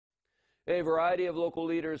A variety of local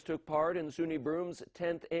leaders took part in SUNY Broome's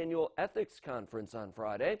 10th annual ethics conference on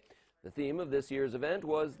Friday. The theme of this year's event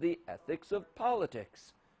was the ethics of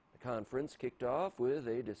politics. The conference kicked off with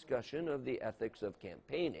a discussion of the ethics of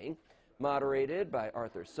campaigning. Moderated by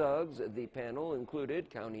Arthur Suggs, the panel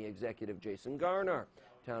included County Executive Jason Garnar,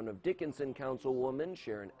 Town of Dickinson Councilwoman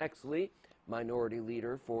Sharon Exley, Minority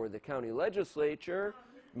Leader for the County Legislature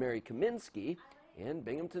Mary Kaminsky, and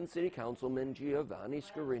Binghamton City Councilman Giovanni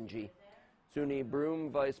Scaringi. SUNY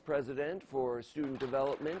Broome Vice President for Student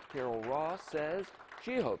Development Carol Ross says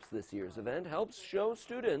she hopes this year's event helps show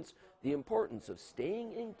students the importance of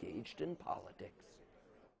staying engaged in politics.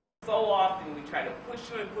 So often we try to push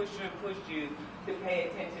you and push you and push you to pay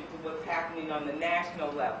attention to what's happening on the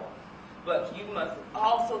national level. But you must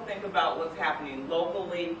also think about what's happening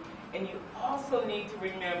locally, and you also need to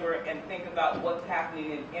remember and think about what's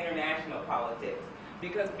happening in international politics,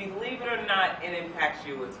 because believe it or not, it impacts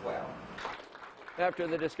you as well. After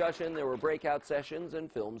the discussion, there were breakout sessions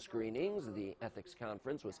and film screenings. The ethics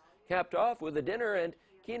conference was capped off with a dinner and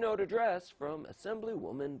keynote address from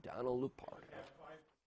Assemblywoman Donna Lupari.